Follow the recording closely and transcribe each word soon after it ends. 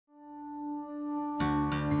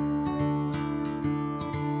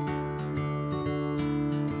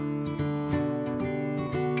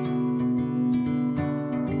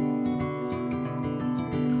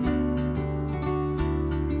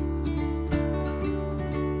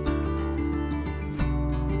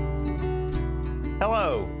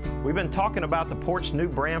Hello, we've been talking about the Port's new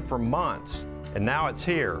brand for months, and now it's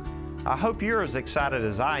here. I hope you're as excited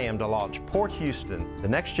as I am to launch Port Houston, the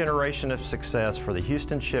next generation of success for the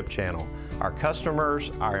Houston Ship Channel, our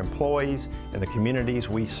customers, our employees, and the communities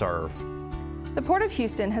we serve. The Port of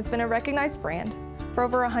Houston has been a recognized brand for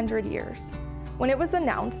over 100 years. When it was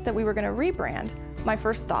announced that we were going to rebrand, my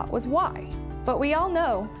first thought was why? But we all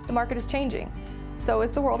know the market is changing. So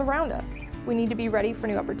is the world around us. We need to be ready for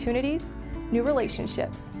new opportunities, new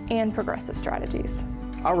relationships, and progressive strategies.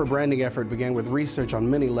 Our rebranding effort began with research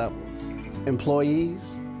on many levels: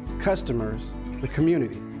 employees, customers, the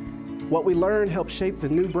community. What we learned helped shape the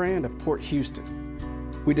new brand of Port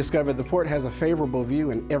Houston. We discovered the Port has a favorable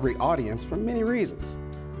view in every audience for many reasons,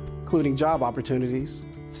 including job opportunities,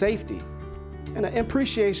 safety, and an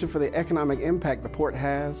appreciation for the economic impact the Port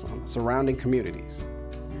has on the surrounding communities.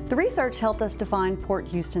 The research helped us define Port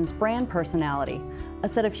Houston's brand personality, a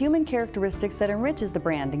set of human characteristics that enriches the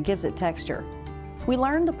brand and gives it texture. We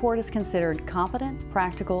learned the Port is considered competent,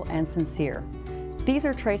 practical, and sincere. These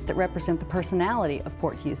are traits that represent the personality of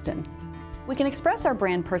Port Houston. We can express our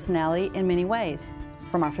brand personality in many ways,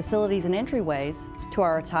 from our facilities and entryways to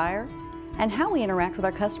our attire and how we interact with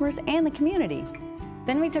our customers and the community.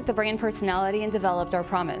 Then we took the brand personality and developed our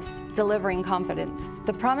promise, delivering confidence.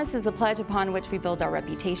 The promise is a pledge upon which we build our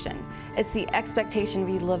reputation. It's the expectation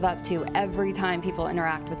we live up to every time people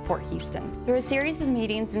interact with Port Houston. Through a series of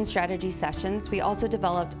meetings and strategy sessions, we also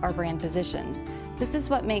developed our brand position. This is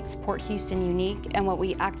what makes Port Houston unique and what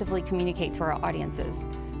we actively communicate to our audiences.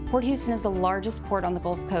 Port Houston is the largest port on the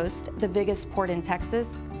Gulf Coast, the biggest port in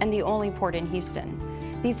Texas, and the only port in Houston.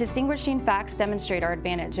 These distinguishing facts demonstrate our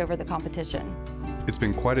advantage over the competition. It's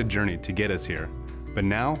been quite a journey to get us here, but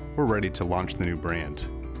now we're ready to launch the new brand.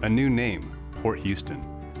 A new name, Port Houston.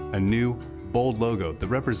 A new, bold logo that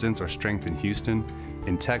represents our strength in Houston,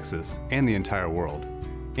 in Texas, and the entire world.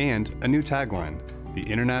 And a new tagline, the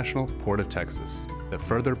International Port of Texas, that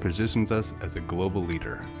further positions us as a global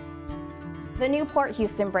leader. The new Port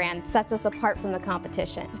Houston brand sets us apart from the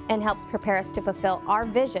competition and helps prepare us to fulfill our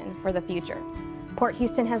vision for the future. Port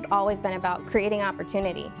Houston has always been about creating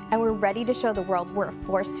opportunity, and we're ready to show the world we're a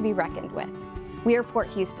force to be reckoned with. We are Port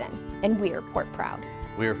Houston, and we are Port proud.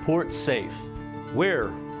 We are Port safe.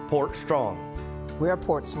 We're Port strong. We're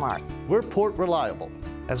Port smart. We're Port reliable.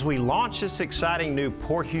 As we launch this exciting new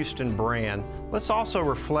Port Houston brand, let's also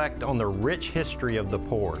reflect on the rich history of the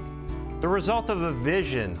Port, the result of a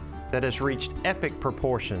vision that has reached epic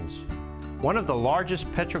proportions. One of the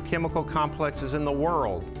largest petrochemical complexes in the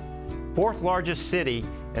world, fourth largest city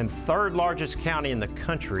and third largest county in the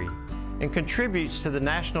country, and contributes to the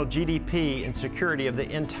national GDP and security of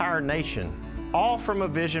the entire nation, all from a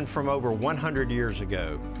vision from over 100 years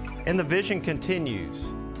ago. And the vision continues.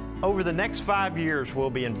 Over the next 5 years, we'll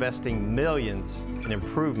be investing millions in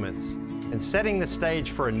improvements and setting the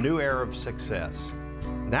stage for a new era of success.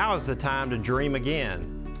 Now is the time to dream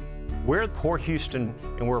again. We're Port Houston,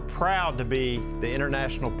 and we're proud to be the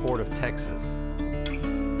International Port of Texas.